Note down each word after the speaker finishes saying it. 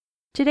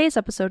Today's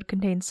episode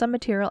contains some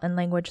material and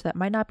language that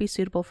might not be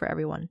suitable for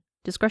everyone.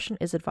 Discretion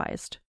is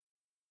advised.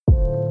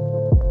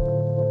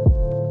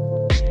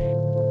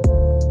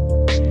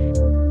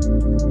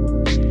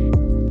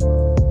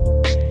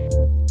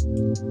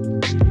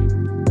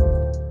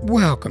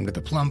 Welcome to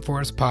the Plum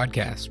Forest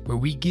Podcast, where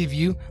we give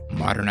you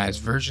modernized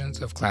versions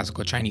of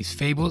classical Chinese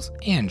fables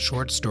and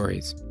short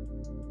stories.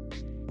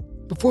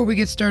 Before we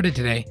get started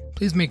today,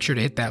 please make sure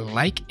to hit that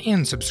like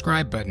and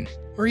subscribe button,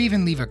 or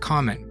even leave a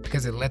comment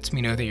because it lets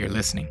me know that you're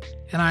listening,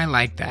 and I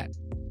like that.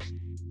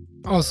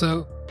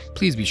 Also,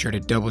 please be sure to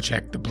double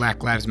check the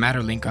Black Lives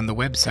Matter link on the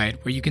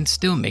website where you can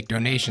still make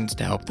donations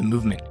to help the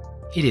movement.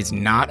 It is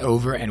not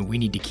over and we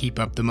need to keep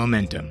up the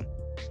momentum.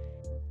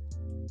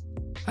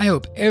 I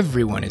hope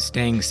everyone is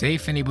staying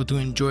safe and able to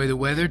enjoy the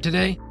weather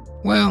today.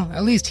 Well,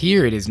 at least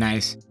here it is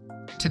nice.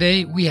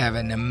 Today we have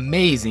an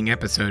amazing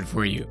episode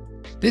for you.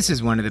 This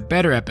is one of the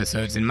better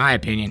episodes in my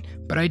opinion,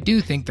 but I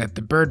do think that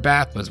the bird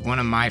bath was one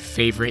of my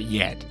favorite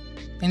yet.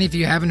 And if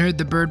you haven't heard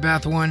the bird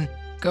bath one,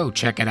 go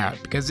check it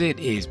out because it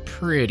is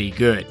pretty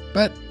good.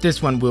 But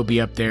this one will be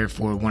up there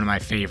for one of my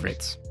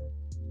favorites.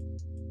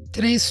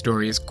 Today's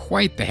story is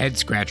quite the head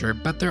scratcher,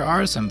 but there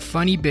are some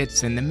funny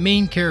bits and the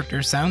main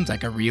character sounds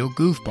like a real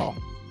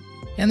goofball.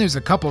 And there's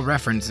a couple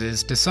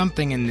references to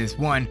something in this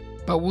one,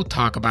 but we'll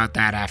talk about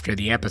that after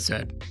the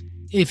episode.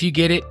 If you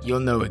get it, you'll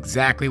know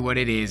exactly what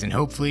it is, and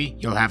hopefully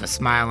you'll have a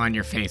smile on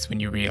your face when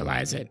you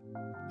realize it.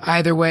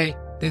 Either way,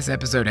 this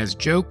episode has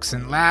jokes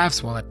and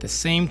laughs, while at the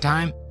same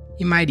time,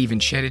 you might even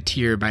shed a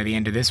tear by the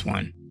end of this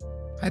one.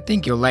 I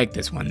think you'll like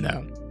this one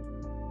though.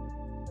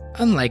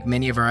 Unlike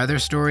many of our other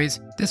stories,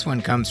 this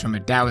one comes from a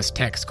Taoist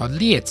text called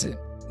Liezi,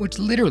 which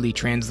literally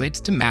translates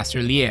to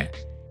Master Lie,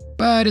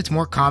 but it's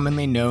more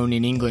commonly known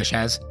in English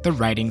as the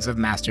Writings of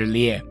Master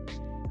Lie.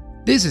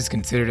 This is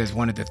considered as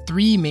one of the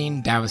three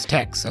main Taoist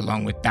texts,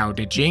 along with Tao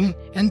Te Ching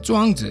and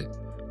Zhuangzi,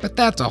 but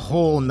that's a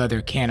whole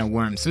nother can of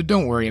worms, so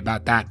don't worry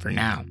about that for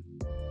now.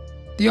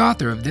 The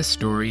author of this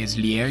story is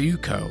Lie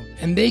Yuko,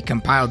 and they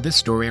compiled this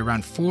story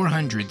around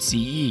 400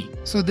 CE,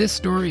 so this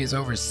story is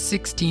over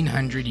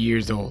 1600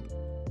 years old.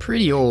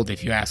 Pretty old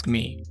if you ask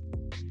me.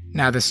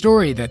 Now the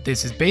story that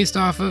this is based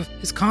off of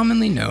is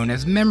commonly known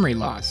as memory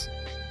loss,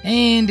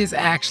 and is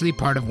actually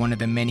part of one of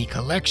the many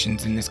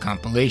collections in this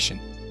compilation.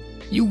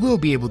 You will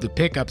be able to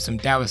pick up some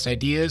Taoist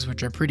ideas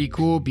which are pretty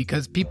cool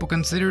because people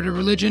consider it a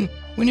religion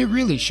when it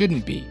really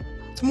shouldn't be.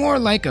 It's more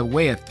like a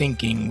way of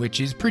thinking,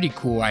 which is pretty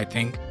cool I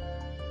think.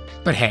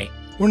 But hey,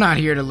 we're not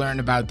here to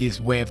learn about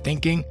this way of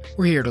thinking,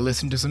 we're here to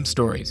listen to some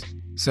stories.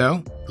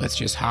 So, let's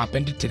just hop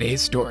into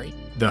today's story,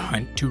 The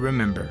Hunt to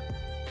Remember.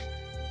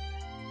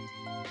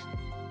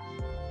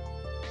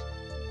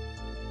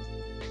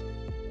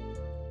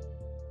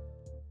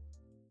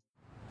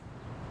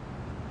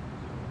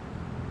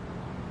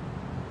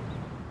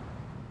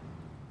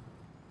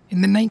 In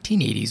the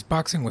 1980s,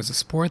 boxing was a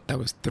sport that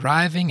was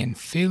thriving, and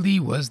Philly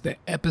was the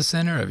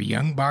epicenter of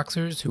young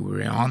boxers who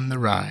were on the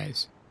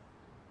rise.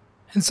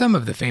 And some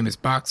of the famous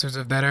boxers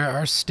of that era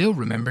are still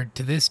remembered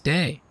to this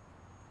day.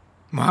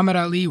 Muhammad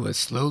Ali was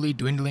slowly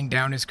dwindling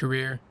down his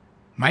career.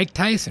 Mike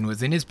Tyson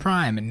was in his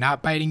prime and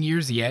not biting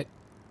ears yet.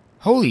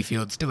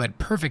 Holyfield still had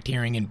perfect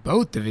hearing in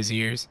both of his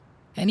ears.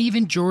 And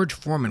even George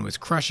Foreman was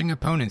crushing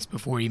opponents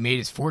before he made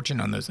his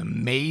fortune on those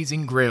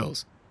amazing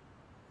grills.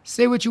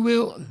 Say what you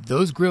will,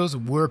 those grills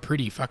were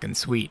pretty fucking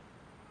sweet.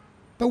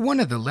 But one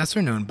of the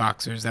lesser known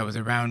boxers that was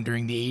around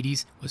during the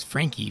 80s was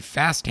Frankie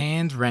Fast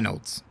Hands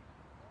Reynolds.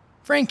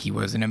 Frankie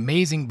was an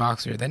amazing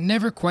boxer that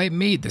never quite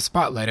made the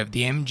spotlight of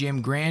the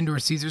MGM Grand or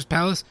Caesar's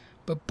Palace,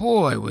 but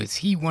boy was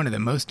he one of the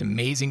most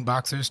amazing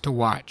boxers to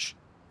watch.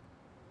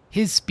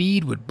 His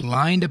speed would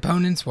blind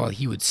opponents while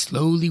he would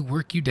slowly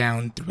work you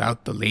down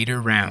throughout the later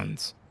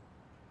rounds.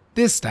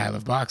 This style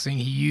of boxing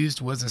he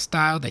used was a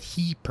style that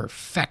he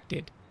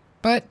perfected.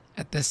 But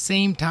at the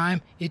same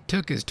time, it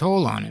took its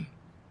toll on him.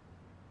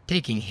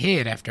 Taking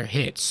hit after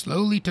hit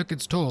slowly took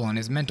its toll on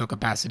his mental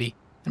capacity,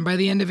 and by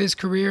the end of his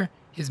career,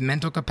 his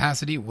mental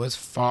capacity was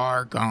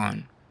far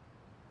gone.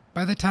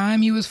 By the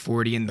time he was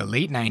 40 in the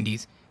late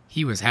 90s,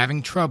 he was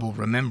having trouble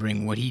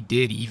remembering what he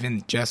did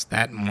even just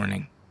that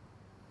morning.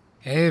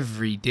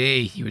 Every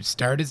day he would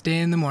start his day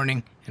in the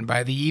morning, and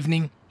by the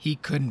evening, he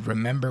couldn't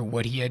remember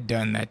what he had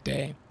done that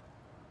day.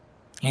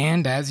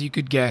 And as you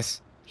could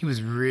guess, he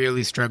was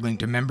really struggling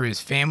to remember his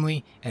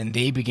family, and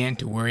they began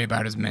to worry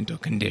about his mental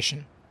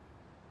condition.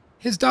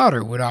 His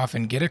daughter would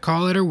often get a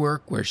call at her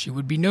work where she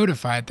would be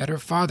notified that her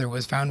father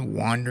was found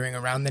wandering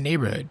around the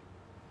neighborhood.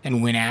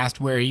 And when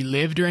asked where he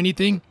lived or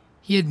anything,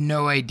 he had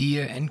no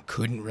idea and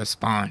couldn't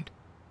respond.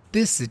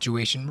 This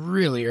situation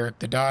really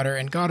irked the daughter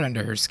and got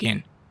under her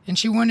skin, and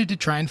she wanted to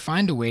try and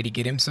find a way to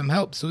get him some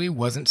help so he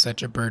wasn't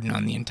such a burden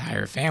on the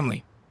entire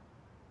family.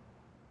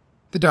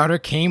 The daughter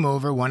came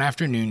over one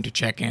afternoon to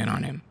check in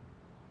on him.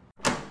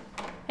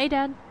 Hey,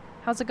 Dad.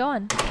 How's it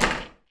going?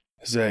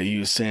 Is that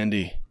you,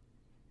 Sandy?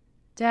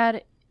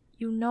 Dad,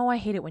 you know I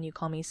hate it when you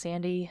call me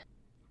Sandy.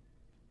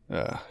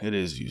 It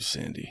is you,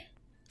 Sandy.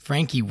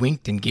 Frankie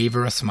winked and gave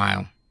her a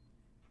smile.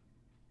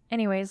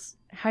 Anyways,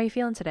 how you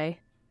feeling today?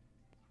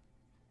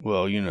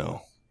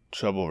 Well,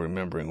 trouble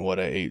remembering what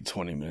I ate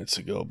 20 minutes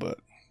ago, but,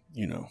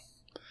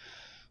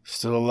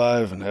 still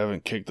alive and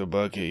haven't kicked the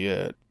bucket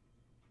yet.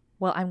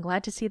 Well, I'm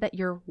glad to see that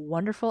your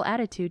wonderful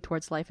attitude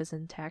towards life is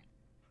intact.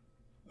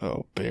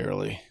 Oh,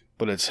 barely.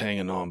 But it's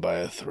hanging on by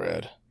a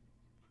thread.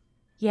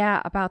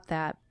 Yeah, about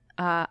that.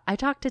 I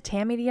talked to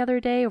Tammy the other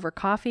day over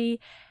coffee,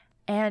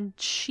 and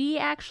she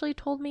actually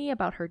told me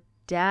about her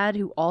dad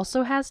who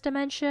also has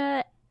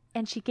dementia,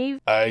 and she gave...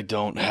 I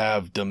don't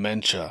have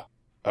dementia.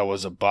 I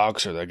was a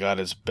boxer that got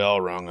his bell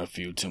rung a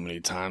few too many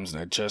times,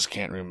 and I just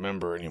can't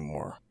remember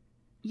anymore.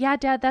 Yeah,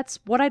 Dad, that's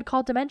what I'd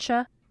call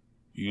dementia.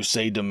 You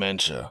say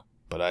dementia,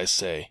 but I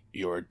say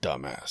you're a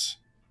dumbass.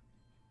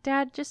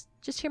 Dad, just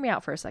hear me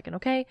out for a second,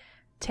 okay?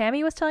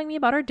 Tammy was telling me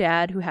about her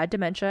dad who had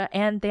dementia,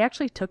 and they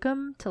actually took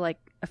him to,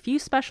 a few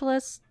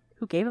specialists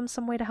who gave him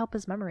some way to help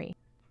his memory.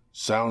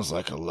 Sounds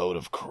like a load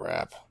of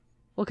crap.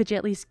 Well, could you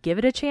at least give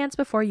it a chance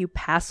before you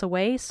pass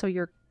away so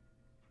your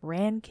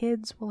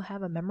grandkids will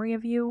have a memory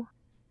of you?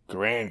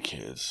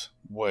 Grandkids?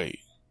 Wait.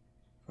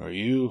 Are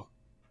you?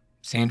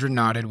 Sandra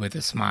nodded with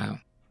a smile.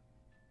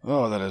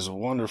 Oh, that is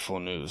wonderful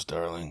news,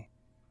 darling.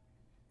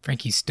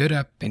 Frankie stood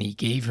up and he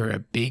gave her a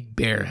big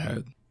bear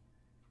hug.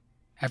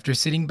 After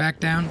sitting back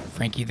down,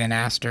 Frankie then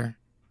asked her,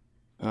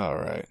 All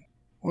right.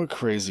 What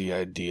crazy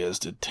ideas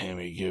did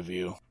Tammy give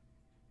you?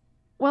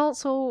 Well,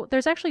 so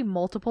there's actually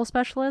multiple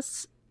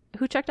specialists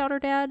who checked out her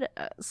dad.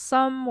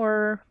 Some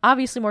were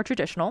obviously more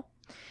traditional,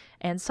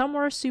 and some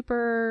were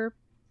super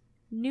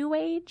new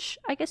age,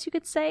 I guess you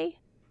could say.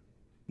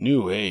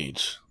 New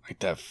age? Like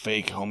that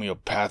fake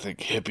homeopathic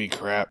hippie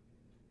crap?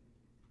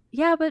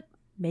 Yeah, but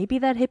maybe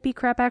that hippie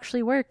crap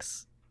actually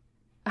works.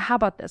 How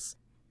about this?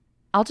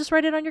 I'll just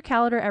write it on your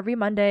calendar every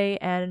Monday,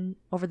 and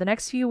over the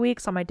next few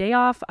weeks on my day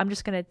off, I'm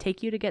just going to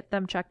take you to get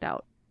them checked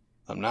out.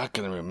 I'm not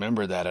going to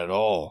remember that at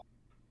all.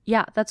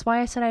 Yeah, that's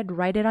why I said I'd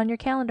write it on your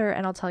calendar,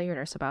 and I'll tell your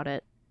nurse about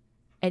it.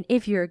 And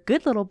if you're a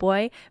good little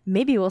boy,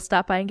 maybe we'll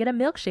stop by and get a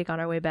milkshake on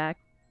our way back.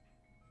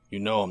 You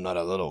know I'm not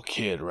a little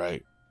kid,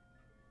 right?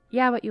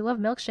 Yeah, but you love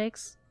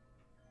milkshakes.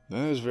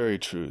 That is very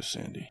true,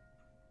 Sandy.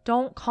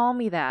 Don't call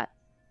me that.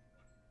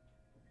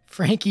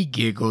 Frankie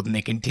giggled and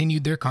they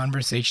continued their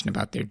conversation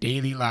about their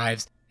daily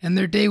lives, and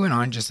their day went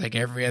on just like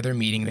every other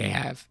meeting they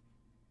have.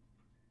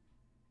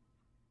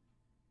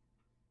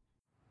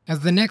 As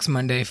the next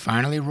Monday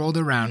finally rolled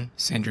around,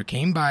 Sandra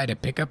came by to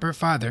pick up her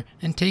father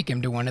and take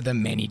him to one of the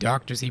many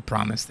doctors he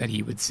promised that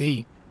he would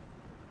see.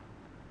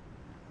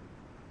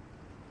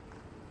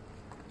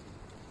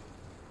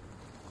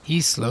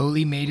 He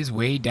slowly made his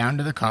way down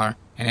to the car,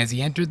 and as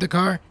he entered the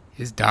car,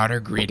 his daughter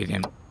greeted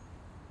him.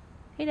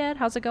 Hey Dad,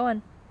 how's it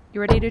going? You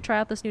ready to try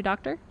out this new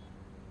doctor?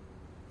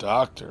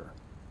 Doctor?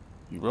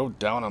 You wrote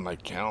down on my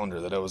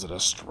calendar that I was an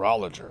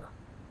astrologer.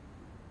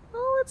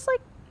 Well, it's like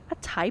a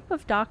type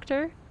of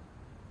doctor.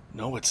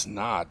 No, it's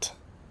not.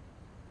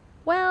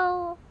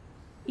 Well,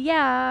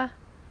 yeah,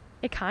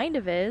 it kind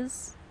of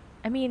is.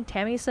 I mean,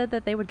 Tammy said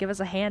that they would give us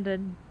a hand,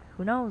 and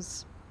who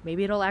knows,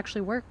 maybe it'll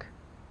actually work.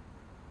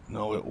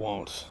 No, it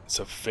won't. It's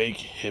a fake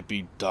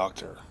hippie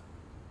doctor.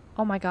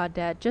 Oh my god,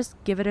 Dad, just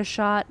give it a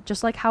shot,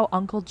 just like how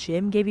Uncle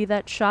Jim gave you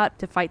that shot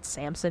to fight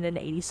Samson in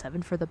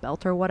 '87 for the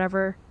belt or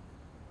whatever.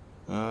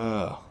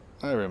 Oh,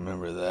 I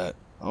remember that.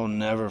 I'll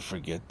never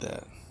forget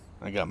that.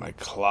 I got my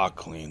clock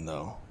clean,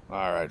 though.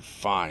 Alright,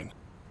 fine.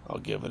 I'll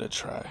give it a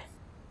try.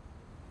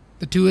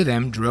 The two of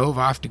them drove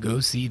off to go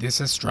see this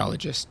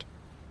astrologist.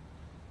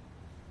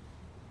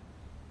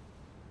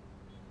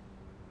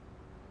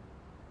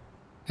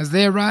 As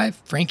they arrived,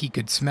 Frankie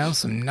could smell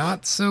some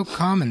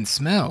not-so-common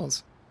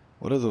smells.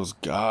 What are those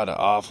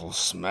god-awful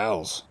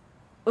smells?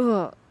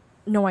 Ugh,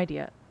 no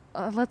idea.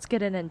 Let's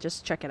get in and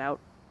just check it out.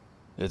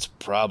 It's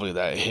probably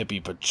that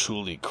hippie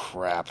patchouli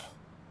crap.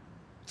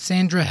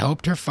 Sandra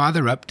helped her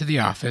father up to the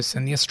office,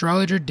 and the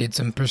astrologer did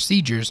some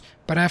procedures,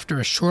 but after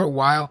a short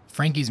while,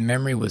 Frankie's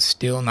memory was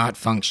still not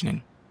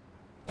functioning.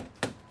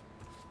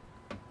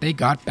 They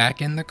got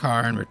back in the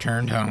car and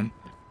returned home.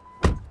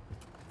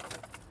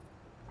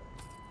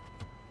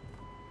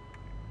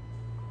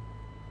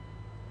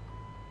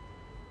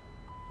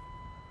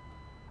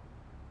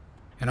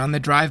 And on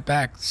the drive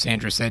back,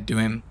 Sandra said to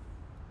him,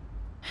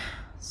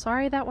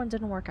 Sorry that one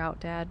didn't work out,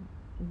 Dad.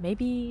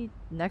 Maybe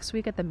next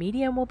week at the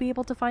medium we'll be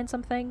able to find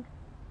something?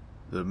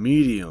 The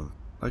medium?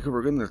 Like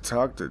we're gonna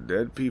talk to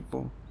dead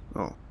people?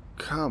 Oh,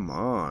 come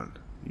on.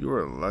 You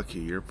are lucky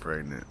you're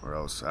pregnant, or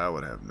else I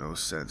would have no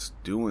sense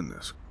doing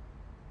this.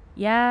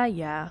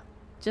 Yeah.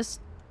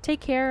 Just take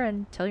care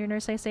and tell your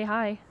nurse I say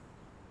hi.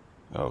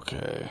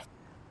 Okay.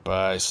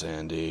 Bye,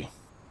 Sandy.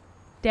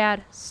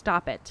 Dad,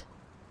 stop it.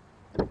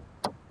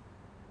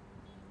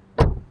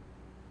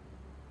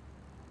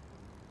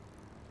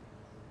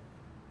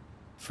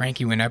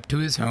 Frankie went up to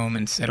his home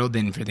and settled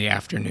in for the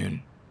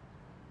afternoon.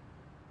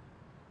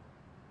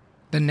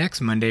 The next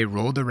Monday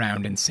rolled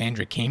around and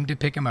Sandra came to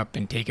pick him up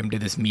and take him to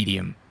this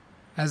medium.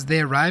 As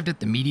they arrived at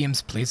the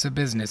medium's place of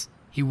business,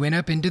 he went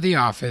up into the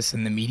office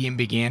and the medium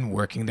began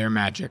working their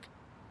magic.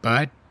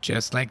 But,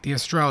 just like the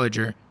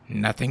astrologer,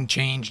 nothing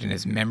changed and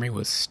his memory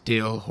was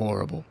still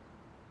horrible.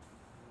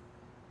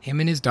 Him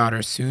and his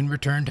daughter soon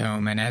returned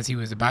home, and as he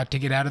was about to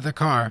get out of the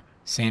car,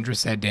 Sandra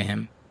said to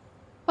him,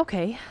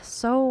 Okay,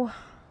 so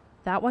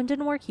that one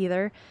didn't work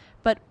either,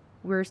 but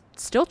we're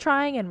still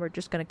trying and we're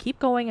just going to keep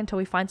going until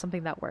we find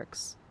something that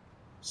works.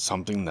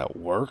 Something that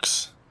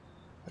works?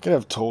 I could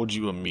have told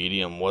you a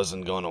medium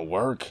wasn't going to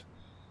work,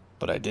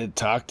 but I did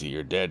talk to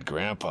your dead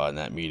grandpa in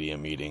that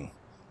medium meeting.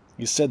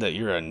 He said that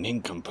you're a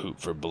nincompoop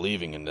for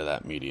believing into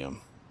that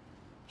medium.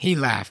 He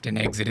laughed and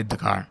exited the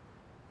car.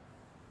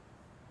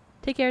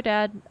 Take care,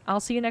 Dad. I'll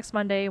see you next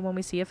Monday when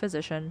we see a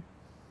physician.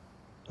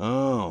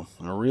 Oh,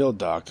 a real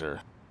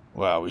doctor.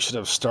 Wow, we should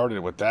have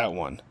started with that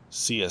one.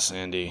 See ya,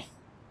 Sandy.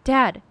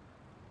 Dad,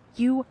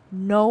 you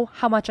know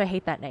how much I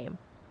hate that name.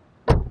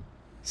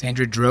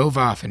 Sandra drove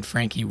off and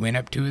Frankie went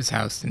up to his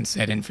house and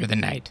set in for the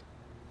night.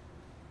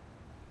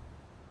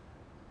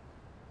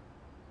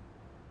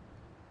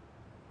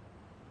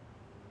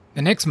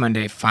 The next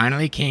Monday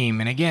finally came,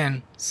 and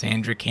again,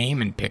 Sandra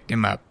came and picked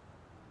him up.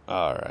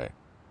 Alright,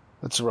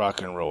 let's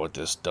rock and roll with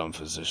this dumb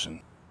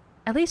physician.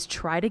 At least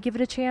try to give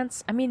it a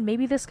chance. I mean,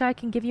 maybe this guy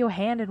can give you a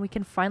hand and we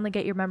can finally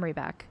get your memory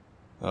back.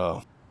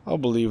 Oh, I'll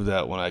believe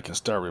that when I can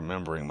start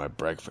remembering my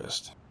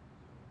breakfast.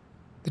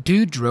 The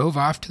two drove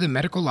off to the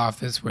medical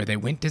office where they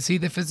went to see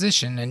the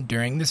physician, and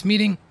during this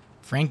meeting,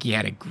 Frankie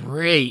had a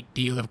great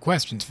deal of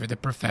questions for the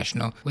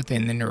professional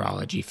within the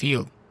neurology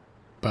field.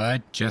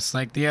 But just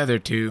like the other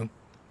two,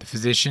 the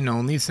physician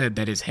only said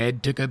that his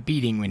head took a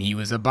beating when he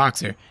was a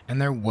boxer, and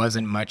there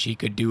wasn't much he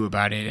could do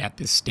about it at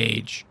this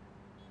stage.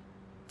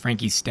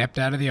 Frankie stepped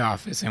out of the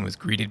office and was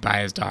greeted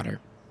by his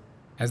daughter.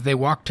 As they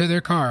walked to their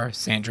car,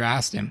 Sandra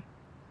asked him,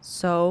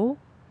 So,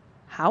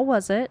 how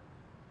was it?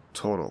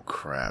 Total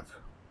crap.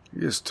 You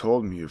just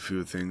told me a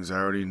few things I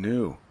already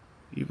knew,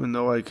 even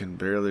though I can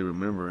barely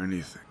remember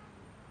anything.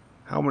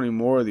 How many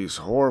more of these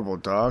horrible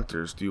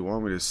doctors do you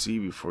want me to see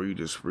before you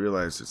just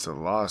realize it's a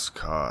lost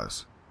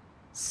cause?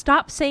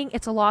 Stop saying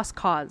it's a lost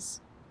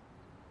cause.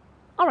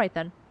 Alright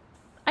then.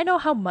 I know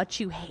how much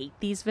you hate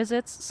these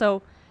visits,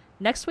 so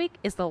next week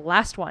is the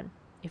last one.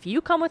 If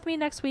you come with me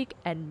next week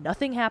and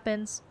nothing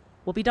happens,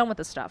 we'll be done with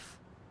the stuff.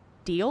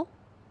 Deal?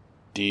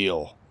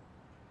 Deal.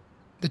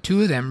 The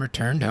two of them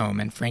returned home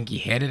and Frankie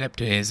headed up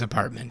to his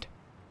apartment.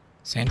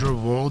 Sandra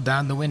rolled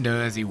down the window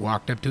as he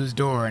walked up to his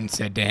door and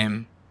said to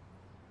him,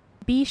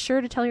 Be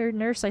sure to tell your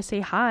nurse I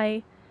say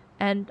hi,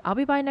 and I'll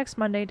be by next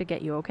Monday to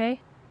get you,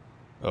 okay?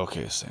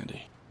 Okay,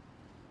 Sandy.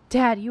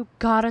 Dad, you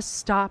gotta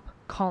stop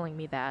calling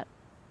me that.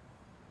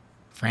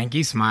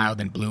 Frankie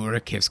smiled and blew her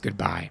a kiss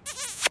goodbye.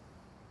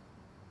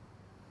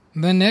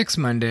 The next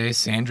Monday,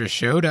 Sandra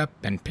showed up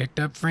and picked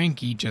up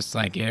Frankie just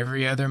like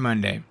every other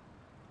Monday.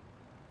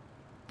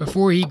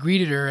 Before he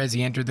greeted her as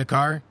he entered the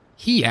car,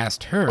 he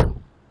asked her,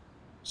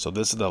 So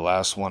this is the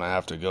last one I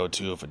have to go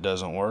to if it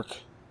doesn't work?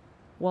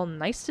 Well,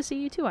 nice to see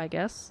you too, I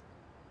guess.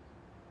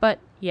 But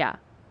yeah,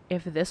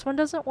 if this one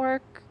doesn't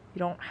work, you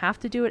don't have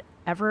to do it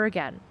ever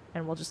again,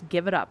 and we'll just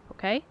give it up,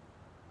 okay?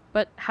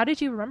 But how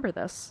did you remember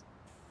this?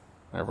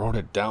 I wrote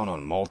it down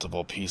on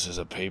multiple pieces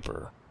of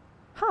paper.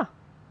 Huh.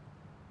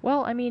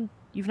 Well, I mean,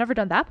 you've never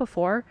done that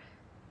before.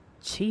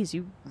 Jeez,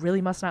 you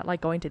really must not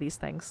like going to these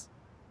things.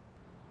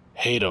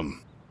 Hate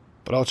 'em,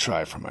 but I'll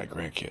try for my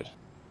grandkid.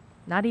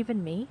 Not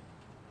even me?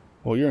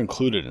 Well, you're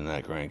included in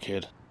that,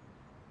 grandkid.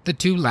 The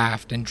two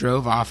laughed and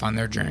drove off on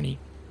their journey.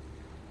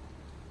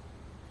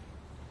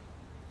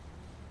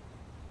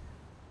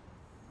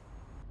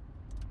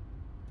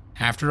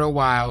 After a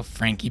while,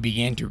 Frankie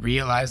began to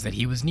realize that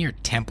he was near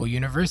Temple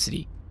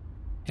University.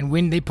 And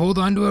when they pulled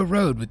onto a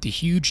road with the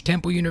huge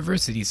Temple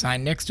University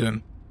sign next to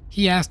him,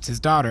 he asked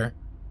his daughter,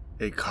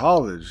 A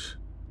college?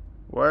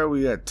 Why are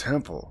we at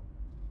Temple?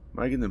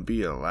 Am I going to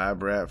be a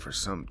lab rat for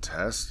some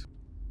test?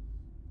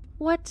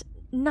 What?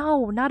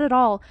 No, not at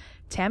all.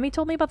 Tammy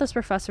told me about this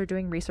professor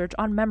doing research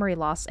on memory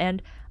loss,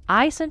 and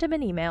I sent him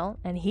an email,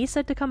 and he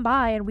said to come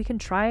by and we can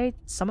try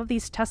some of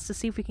these tests to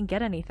see if we can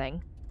get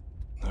anything.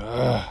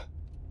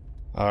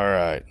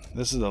 Alright,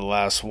 this is the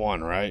last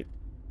one, right?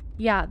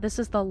 Yeah, this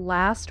is the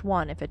last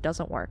one if it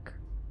doesn't work.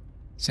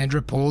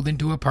 Sandra pulled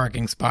into a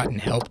parking spot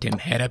and helped him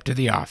head up to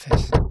the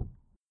office.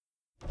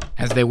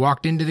 As they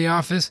walked into the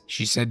office,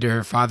 she said to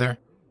her father,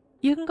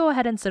 You can go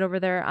ahead and sit over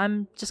there.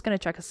 I'm just going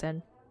to check us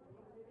in.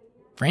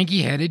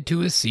 Frankie headed to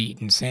his seat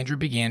and Sandra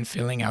began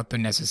filling out the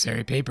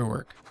necessary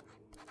paperwork.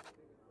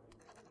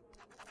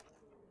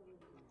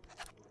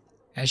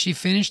 As she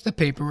finished the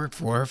paperwork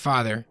for her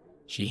father,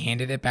 she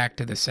handed it back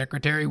to the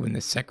secretary when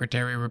the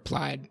secretary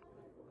replied,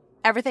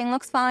 Everything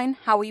looks fine.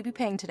 How will you be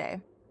paying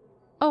today?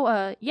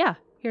 Oh, yeah,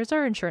 here's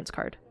our insurance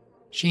card.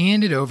 She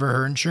handed over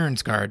her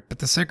insurance card, but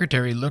the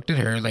secretary looked at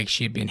her like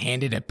she had been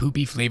handed a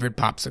poopy-flavored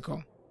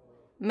popsicle.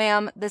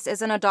 Ma'am, this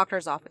isn't a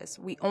doctor's office.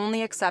 We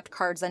only accept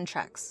cards and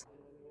checks.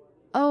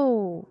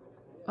 Oh,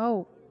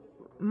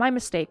 my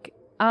mistake.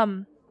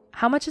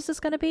 How much is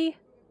this going to be?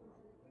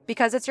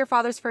 Because it's your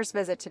father's first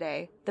visit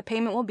today, the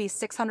payment will be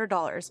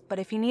 $600, but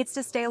if he needs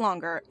to stay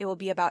longer, it will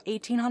be about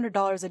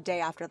 $1,800 a day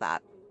after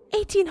that.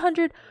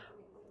 $1,800?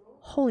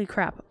 Holy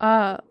crap.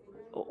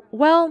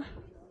 Well,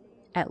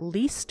 at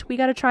least we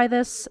gotta try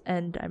this,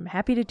 and I'm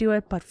happy to do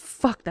it, but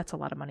fuck, that's a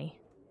lot of money.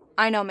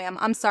 I know, ma'am.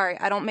 I'm sorry.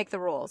 I don't make the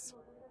rules.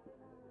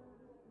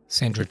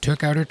 Sandra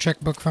took out her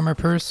checkbook from her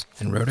purse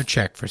and wrote a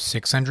check for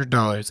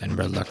 $600 and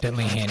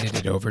reluctantly handed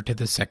it over to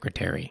the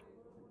secretary.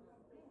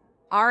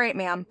 All right,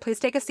 ma'am. Please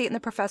take a seat and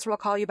the professor will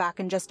call you back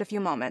in just a few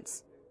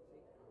moments.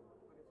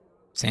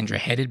 Sandra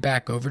headed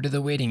back over to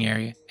the waiting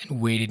area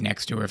and waited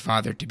next to her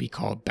father to be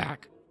called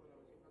back.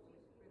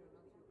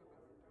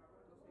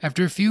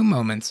 After a few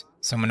moments,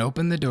 someone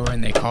opened the door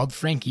and they called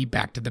Frankie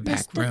back to the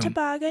back room. Mr.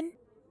 Toboggan,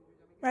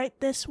 right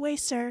this way,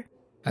 sir.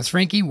 As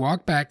Frankie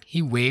walked back,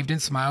 he waved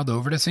and smiled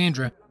over to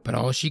Sandra, but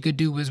all she could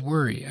do was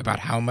worry about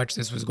how much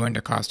this was going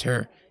to cost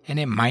her, and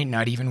it might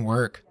not even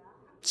work.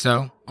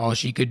 So, all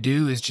she could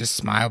do is just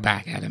smile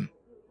back at him.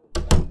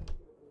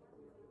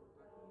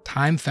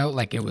 Time felt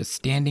like it was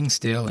standing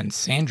still, and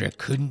Sandra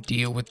couldn't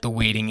deal with the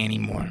waiting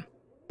anymore.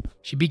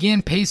 She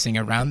began pacing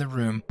around the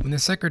room when the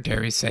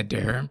secretary said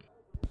to her,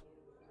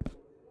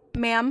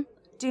 Ma'am,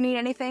 do you need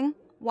anything?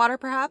 Water,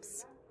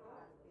 perhaps?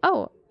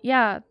 Oh,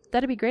 yeah,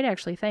 that'd be great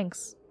actually,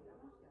 thanks.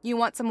 You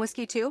want some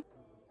whiskey, too?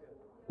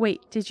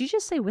 Wait, did you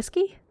just say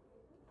whiskey?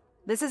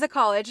 This is a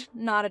college,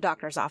 not a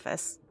doctor's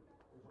office.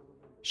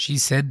 She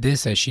said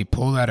this as she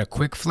pulled out a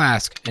quick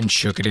flask and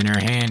shook it in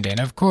her hand, and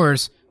of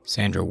course,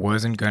 Sandra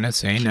wasn't gonna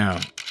say no.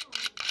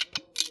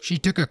 She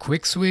took a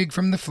quick swig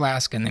from the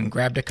flask and then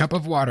grabbed a cup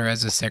of water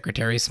as the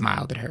secretary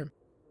smiled at her.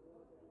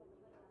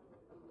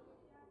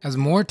 As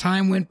more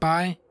time went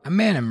by, a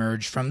man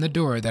emerged from the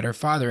door that her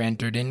father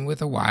entered in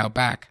with a while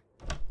back.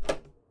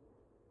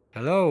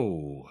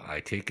 Hello,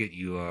 I take it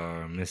you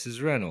are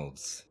Mrs.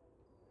 Reynolds.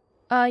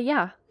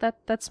 Yeah,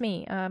 that's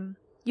me.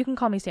 You can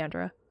call me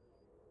Sandra.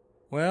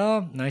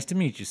 Well, nice to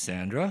meet you,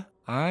 Sandra.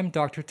 I'm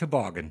Dr.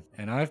 Toboggan,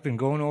 and I've been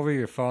going over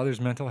your father's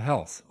mental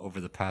health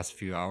over the past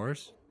few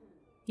hours.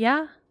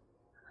 Yeah?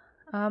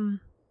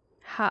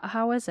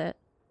 How is it?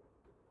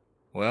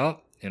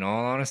 Well, in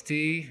all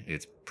honesty,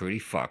 it's pretty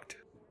fucked.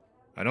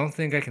 I don't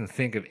think I can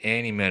think of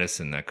any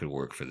medicine that could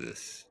work for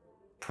this.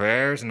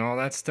 Prayers and all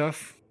that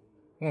stuff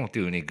won't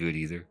do any good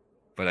either,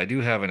 but I do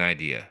have an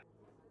idea.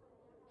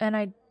 An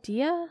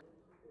idea?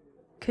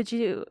 Could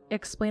you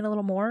explain a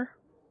little more?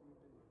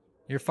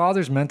 Your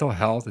father's mental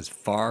health is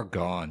far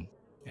gone,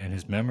 and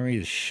his memory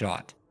is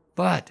shot.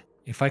 But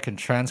if I can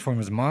transform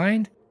his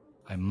mind,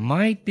 I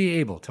might be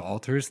able to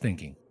alter his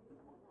thinking.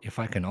 If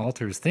I can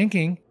alter his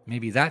thinking,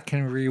 maybe that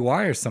can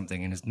rewire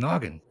something in his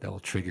noggin that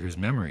will trigger his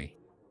memory.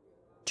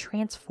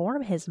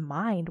 Transform his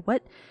mind?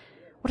 What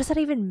does that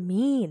even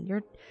mean?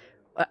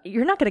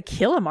 You're not gonna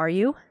kill him, are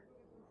you?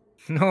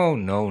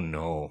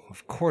 No,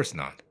 of course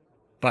not.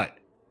 But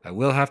I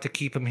will have to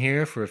keep him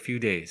here for a few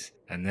days,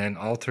 and then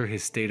alter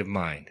his state of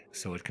mind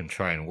so it can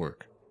try and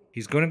work.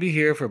 He's going to be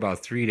here for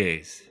about 3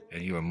 days,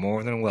 and you are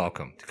more than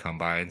welcome to come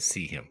by and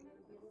see him.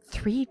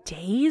 3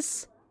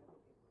 days?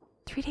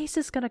 3 days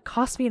is gonna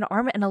cost me an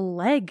arm and a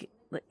leg.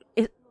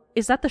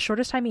 Is that the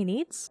shortest time he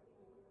needs?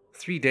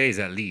 3 days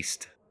at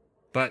least,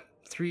 but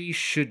 3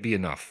 should be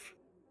enough.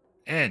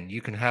 And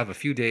you can have a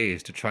few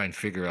days to try and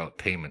figure out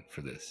payment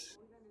for this.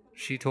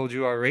 She told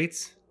you our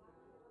rates?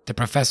 The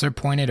professor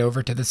pointed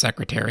over to the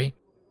secretary.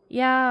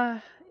 Yeah,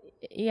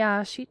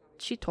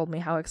 she told me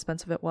how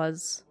expensive it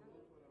was.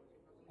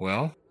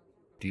 Well,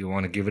 do you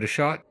want to give it a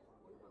shot?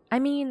 I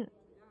mean,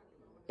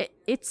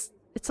 it's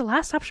the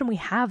last option we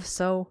have,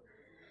 so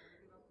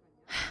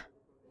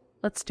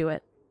let's do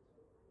it.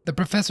 The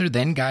professor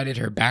then guided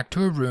her back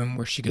to a room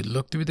where she could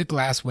look through the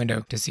glass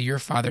window to see your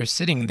father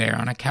sitting there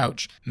on a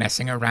couch,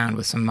 messing around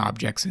with some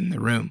objects in the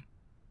room.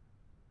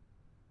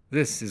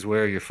 This is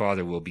where your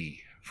father will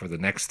be for the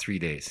next 3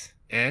 days,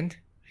 and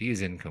he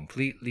is in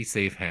completely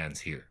safe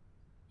hands here.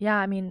 Yeah,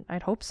 I mean,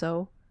 I'd hope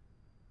so.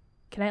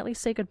 Can I at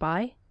least say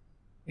goodbye?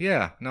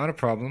 Yeah, not a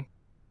problem.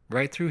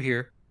 Right through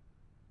here.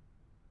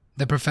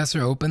 The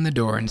professor opened the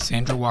door and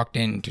Sandra walked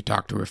in to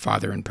talk to her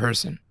father in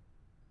person.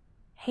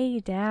 Hey,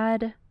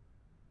 Dad.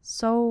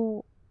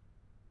 So,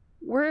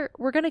 we're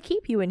gonna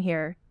keep you in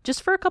here,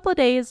 just for a couple of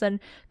days,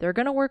 and they're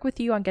gonna work with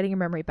you on getting your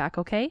memory back,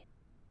 okay?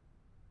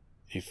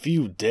 A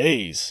few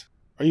days?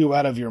 Are you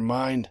out of your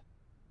mind?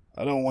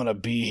 I don't want to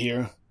be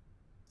here.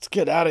 Let's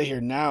get out of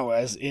here now,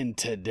 as in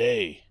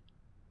today.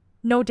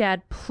 No,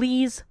 Dad,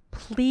 please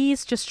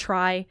just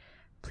try.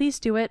 Please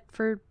do it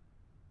for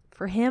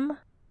him.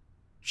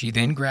 She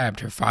then grabbed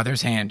her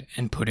father's hand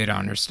and put it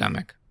on her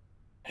stomach.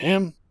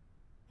 Him?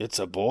 It's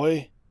a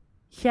boy?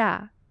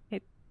 Yeah,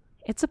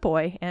 it's a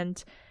boy,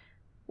 and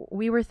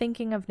we were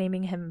thinking of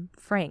naming him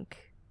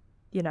Frank,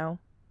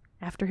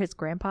 after his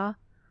grandpa.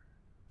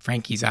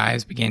 Frankie's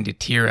eyes began to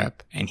tear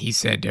up, and he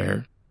said to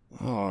her,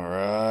 All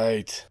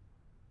right.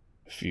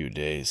 A few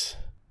days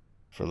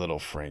for little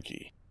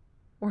Frankie.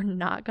 We're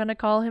not gonna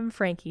call him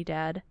Frankie,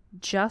 Dad.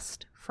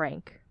 Just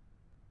Frank.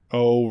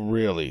 Oh,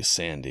 really,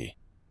 Sandy?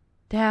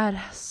 Dad,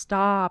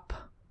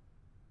 stop.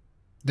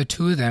 The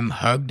two of them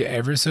hugged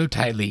ever so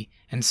tightly,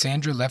 and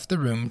Sandra left the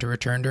room to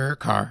return to her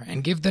car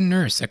and give the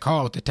nurse a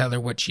call to tell her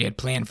what she had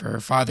planned for her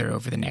father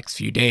over the next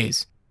few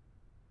days.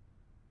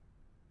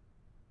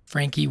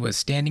 Frankie was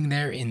standing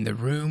there in the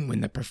room when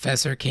the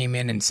professor came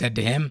in and said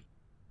to him,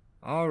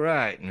 All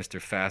right,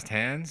 Mr. Fast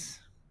Hands.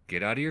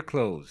 Get out of your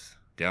clothes,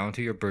 down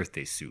to your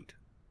birthday suit.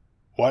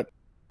 What?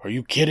 Are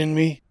you kidding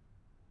me?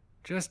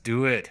 Just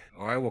do it,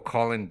 or I will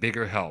call in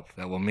bigger help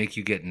that will make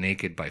you get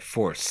naked by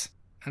force.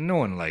 And no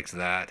one likes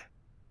that.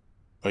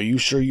 Are you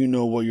sure you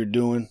know what you're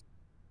doing?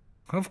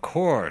 Of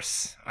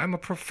course. I'm a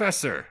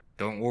professor.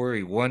 Don't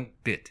worry one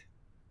bit.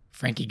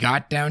 Frankie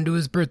got down to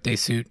his birthday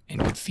suit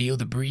and could feel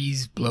the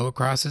breeze blow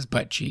across his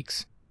butt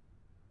cheeks.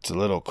 It's a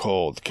little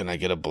cold. Can I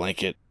get a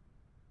blanket?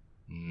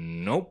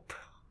 Nope.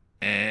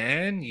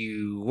 And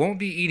you won't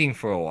be eating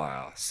for a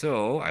while,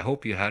 so I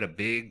hope you had a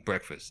big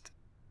breakfast.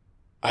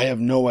 I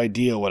have no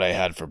idea what I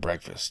had for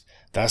breakfast.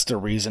 That's the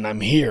reason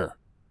I'm here.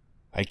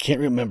 I can't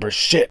remember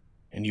shit,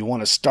 and you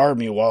want to starve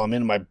me while I'm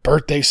in my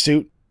birthday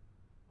suit?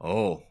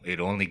 Oh, it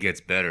only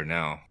gets better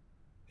now.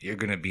 You're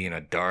gonna be in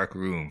a dark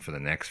room for the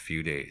next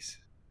few days.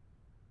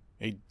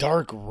 A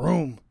dark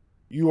room?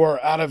 You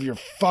are out of your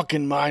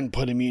fucking mind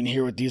putting me in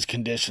here with these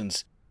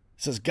conditions.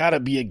 This has gotta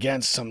be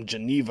against some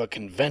Geneva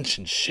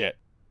Convention shit.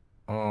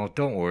 Oh,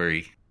 don't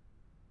worry.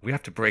 We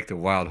have to break the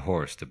wild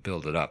horse to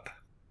build it up.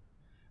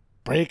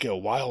 Break a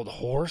wild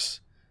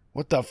horse?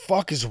 What the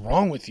fuck is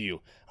wrong with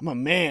you? I'm a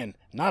man,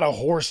 not a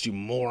horse, you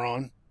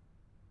moron.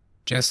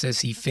 Just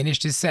as he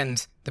finished his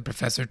sentence, the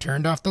professor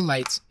turned off the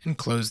lights and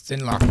closed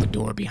and locked the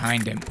door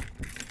behind him.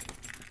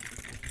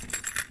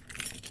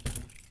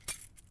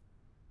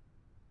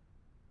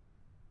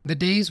 The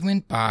days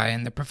went by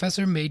and the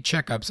professor made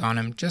checkups on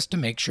him just to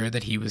make sure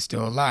that he was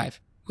still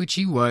alive, which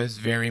he was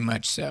very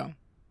much so.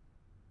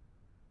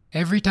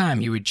 Every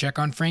time he would check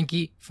on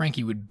Frankie,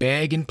 Frankie would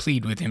beg and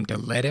plead with him to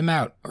let him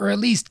out or at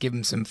least give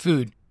him some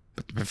food,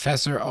 but the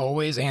professor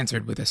always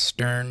answered with a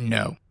stern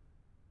no.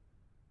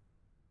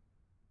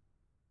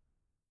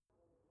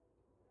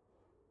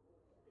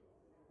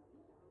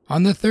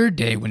 On the third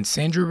day, when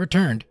Sandra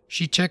returned,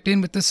 she checked in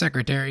with the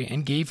secretary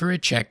and gave her a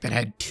check that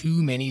had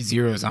too many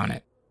zeros on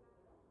it.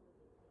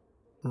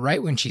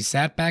 Right when she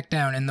sat back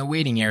down in the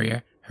waiting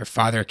area, her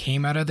father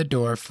came out of the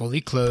door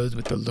fully clothed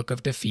with the look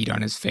of defeat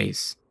on his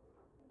face.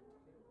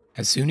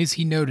 As soon as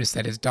he noticed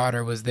that his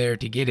daughter was there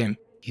to get him,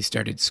 he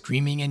started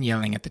screaming and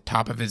yelling at the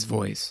top of his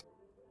voice.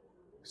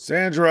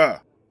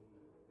 Sandra!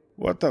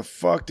 What the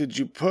fuck did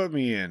you put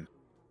me in?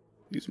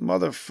 These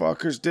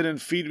motherfuckers didn't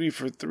feed me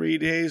for 3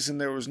 days and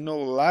there was no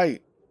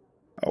light.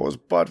 I was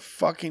butt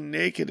fucking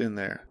naked in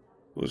there.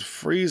 It was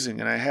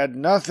freezing and I had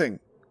nothing.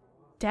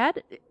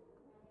 Dad,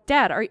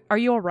 are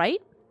you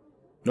alright?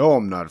 No,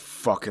 I'm not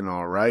fucking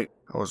alright.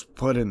 I was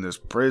put in this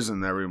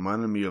prison that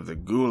reminded me of the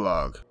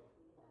Gulag.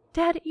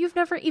 Dad, you've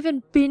never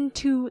even been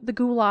to the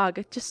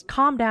Gulag. Just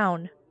calm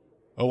down.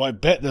 Oh, I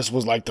bet this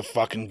was like the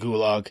fucking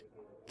Gulag.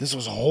 This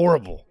was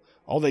horrible.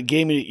 All they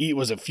gave me to eat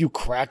was a few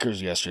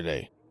crackers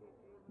yesterday.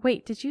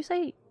 Wait, did you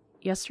say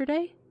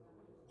yesterday?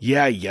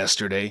 Yeah,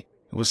 yesterday.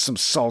 It was some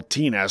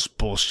saltine-ass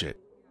bullshit.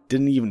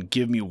 Didn't even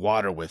give me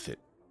water with it.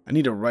 I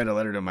need to write a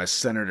letter to my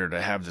senator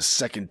to have the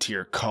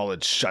second-tier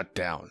college shut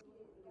down.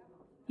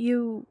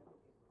 You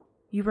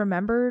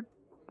remembered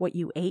what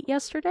you ate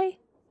yesterday?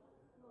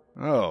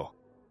 Oh,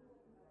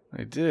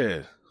 I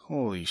did.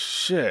 Holy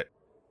shit.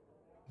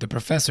 The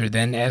professor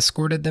then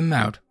escorted them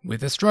out,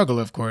 with a struggle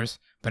of course,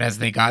 but as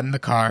they got in the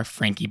car,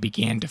 Frankie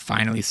began to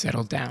finally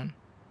settle down.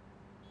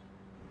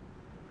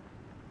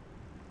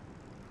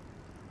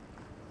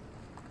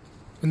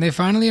 When they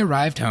finally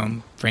arrived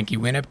home, Frankie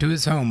went up to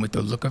his home with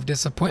a look of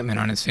disappointment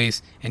on his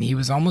face, and he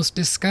was almost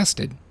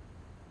disgusted.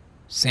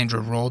 Sandra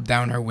rolled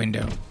down her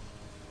window.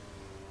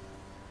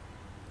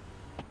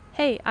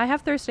 Hey, I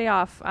have Thursday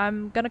off.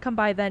 I'm gonna come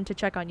by then to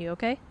check on you,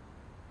 okay?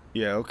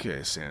 Yeah,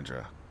 okay,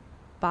 Sandra.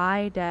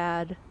 Bye,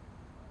 Dad.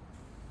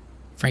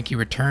 Frankie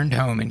returned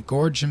home and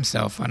gorged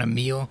himself on a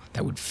meal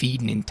that would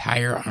feed an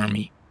entire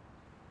army.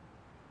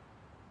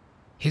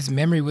 His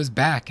memory was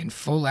back in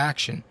full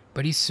action,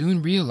 but he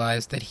soon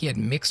realized that he had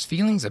mixed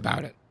feelings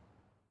about it.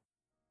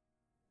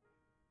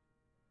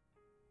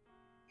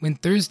 When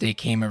Thursday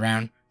came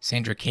around,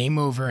 Sandra came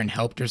over and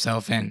helped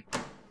herself in.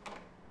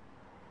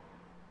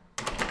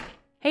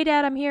 Hey,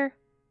 Dad, I'm here.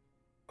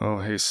 Oh,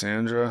 hey,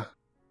 Sandra.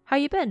 How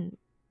you been?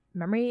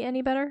 Memory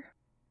any better?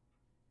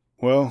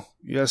 Well,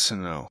 yes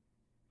and no.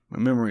 My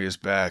memory is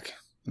back,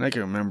 and I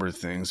can remember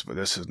things, but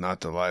this is not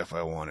the life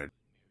I wanted.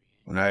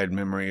 When I had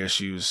memory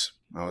issues,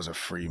 I was a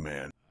free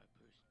man.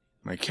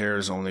 My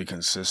cares only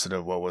consisted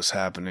of what was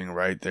happening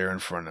right there in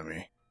front of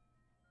me.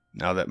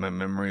 Now that my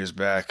memory is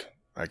back,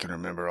 I can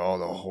remember all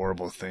the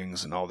horrible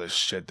things and all the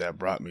shit that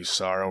brought me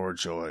sorrow or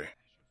joy.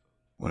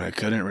 When I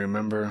couldn't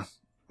remember,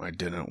 I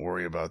didn't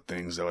worry about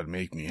things that would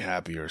make me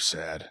happy or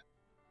sad.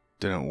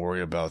 Didn't worry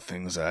about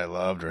things that I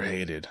loved or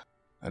hated.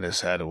 I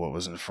just had what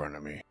was in front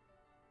of me.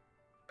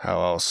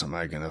 How else am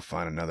I going to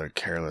find another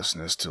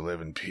carelessness to live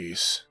in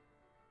peace?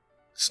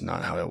 It's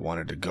not how I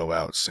wanted to go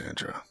out,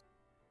 Sandra.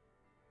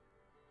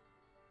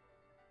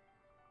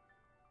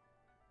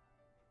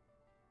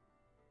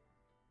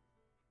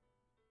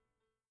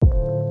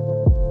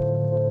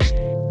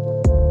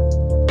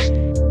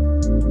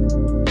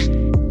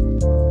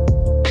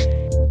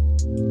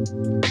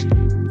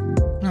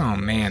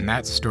 man,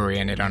 that story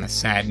ended on a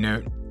sad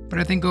note. But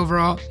I think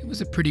overall, it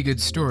was a pretty good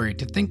story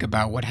to think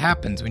about what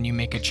happens when you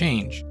make a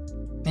change.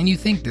 And you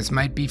think this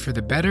might be for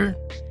the better,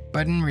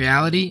 but in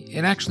reality,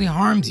 it actually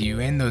harms you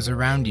and those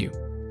around you.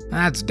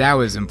 That's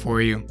Taoism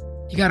for you.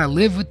 You gotta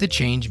live with the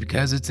change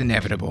because it's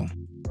inevitable.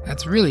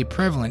 That's really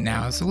prevalent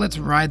now, so let's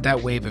ride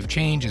that wave of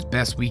change as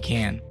best we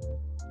can.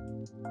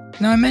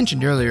 Now, I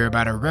mentioned earlier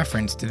about a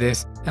reference to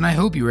this, and I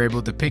hope you were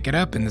able to pick it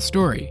up in the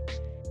story.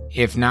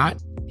 If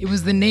not, it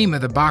was the name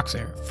of the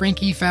boxer,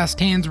 Frankie Fast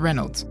Hands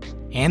Reynolds,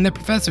 and the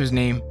professor's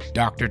name,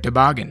 Dr.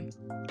 Toboggan.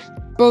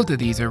 Both of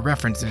these are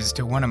references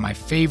to one of my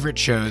favorite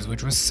shows,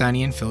 which was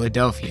Sunny in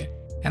Philadelphia,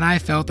 and I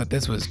felt that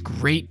this was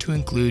great to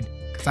include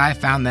because I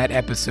found that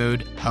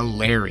episode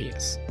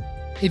hilarious.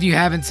 If you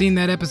haven't seen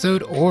that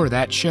episode or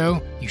that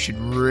show, you should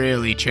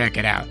really check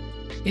it out.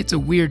 It's a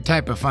weird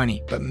type of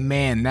funny, but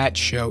man, that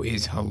show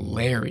is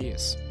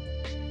hilarious.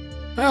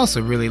 I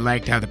also really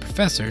liked how the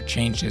professor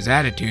changed his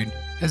attitude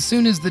as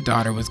soon as the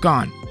daughter was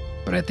gone,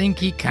 but I think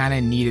he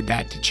kinda needed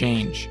that to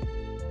change.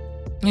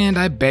 And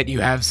I bet you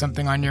have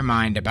something on your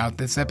mind about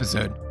this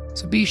episode,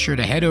 so be sure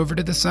to head over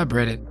to the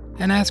subreddit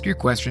and ask your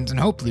questions, and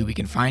hopefully we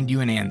can find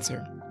you an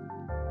answer.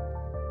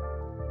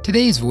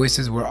 Today's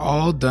voices were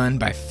all done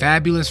by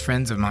fabulous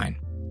friends of mine.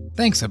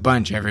 Thanks a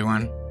bunch,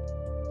 everyone.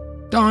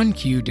 Don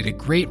Q did a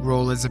great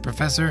role as the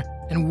professor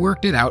and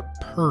worked it out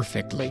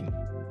perfectly.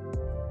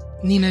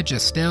 Nina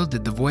Gestel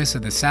did the voice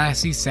of the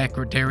sassy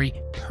secretary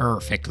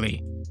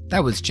perfectly.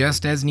 That was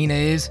just as Nina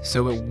is,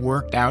 so it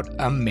worked out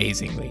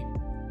amazingly.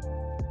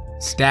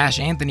 Stash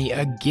Anthony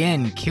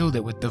again killed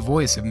it with the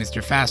voice of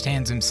Mr. Fast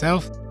Hands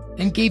himself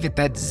and gave it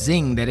that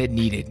zing that it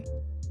needed.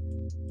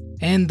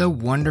 And the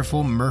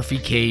wonderful Murphy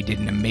Kay did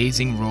an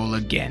amazing role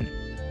again.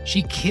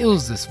 She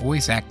kills this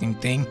voice acting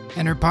thing,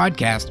 and her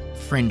podcast,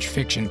 Fringe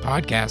Fiction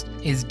Podcast,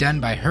 is done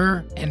by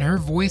her, and her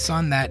voice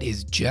on that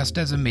is just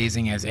as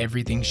amazing as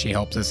everything she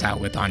helps us out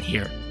with on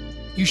here.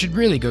 You should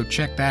really go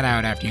check that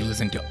out after you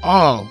listen to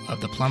all of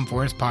the Plum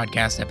Forest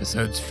Podcast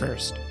episodes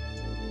first.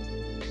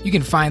 You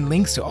can find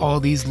links to all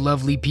these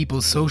lovely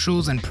people's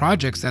socials and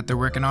projects that they're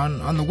working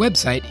on the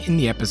website in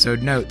the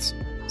episode notes.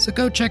 So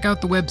go check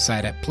out the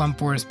website at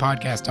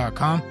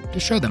plumforestpodcast.com to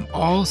show them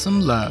all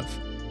some love.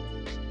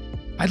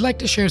 I'd like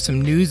to share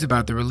some news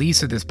about the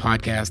release of this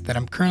podcast that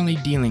I'm currently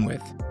dealing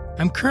with.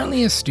 I'm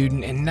currently a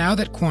student, and now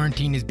that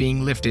quarantine is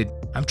being lifted,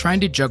 I'm trying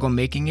to juggle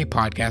making a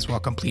podcast while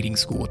completing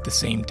school at the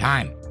same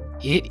time.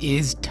 It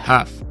is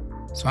tough.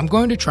 So I'm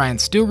going to try and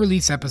still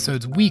release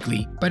episodes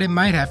weekly, but it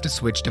might have to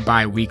switch to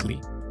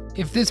bi-weekly.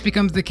 If this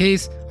becomes the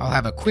case, I'll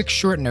have a quick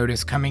short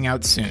notice coming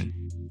out soon.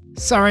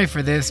 Sorry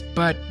for this,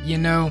 but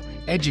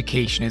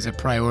education is a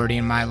priority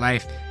in my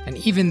life, and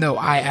even though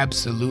I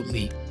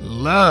absolutely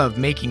love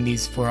making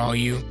these for all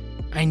you,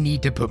 I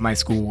need to put my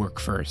schoolwork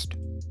first.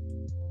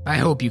 I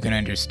hope you can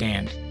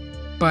understand.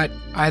 But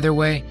either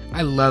way,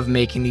 I love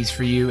making these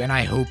for you, and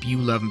I hope you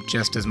love them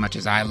just as much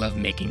as I love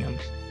making them.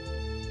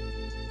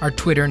 Our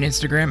Twitter and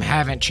Instagram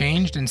haven't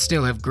changed and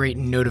still have great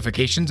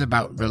notifications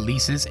about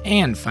releases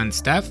and fun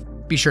stuff.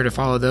 Be sure to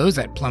follow those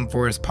at Plum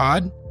Forest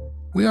Pod.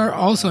 We are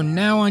also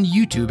now on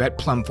YouTube at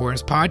Plum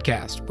Forest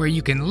Podcast, where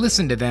you can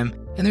listen to them,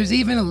 and there's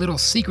even a little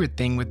secret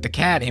thing with the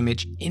cat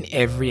image in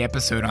every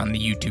episode on the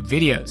YouTube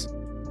videos.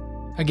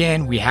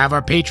 Again, we have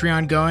our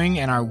Patreon going,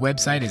 and our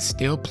website is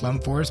still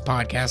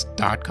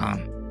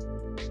plumforestpodcast.com.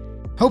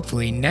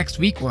 Hopefully, next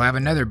week we'll have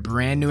another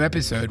brand new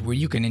episode where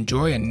you can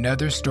enjoy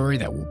another story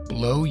that will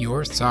blow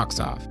your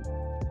socks off.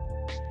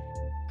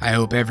 I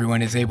hope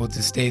everyone is able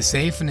to stay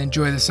safe and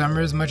enjoy the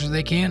summer as much as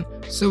they can.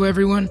 So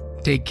everyone,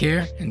 take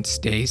care and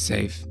stay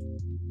safe.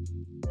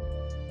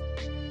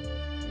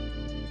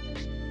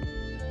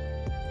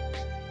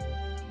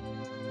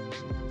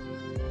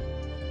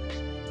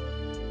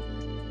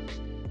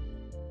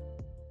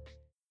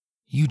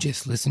 You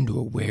just listened to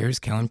a Where's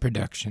Kellen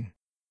production.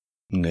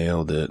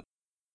 Nailed it.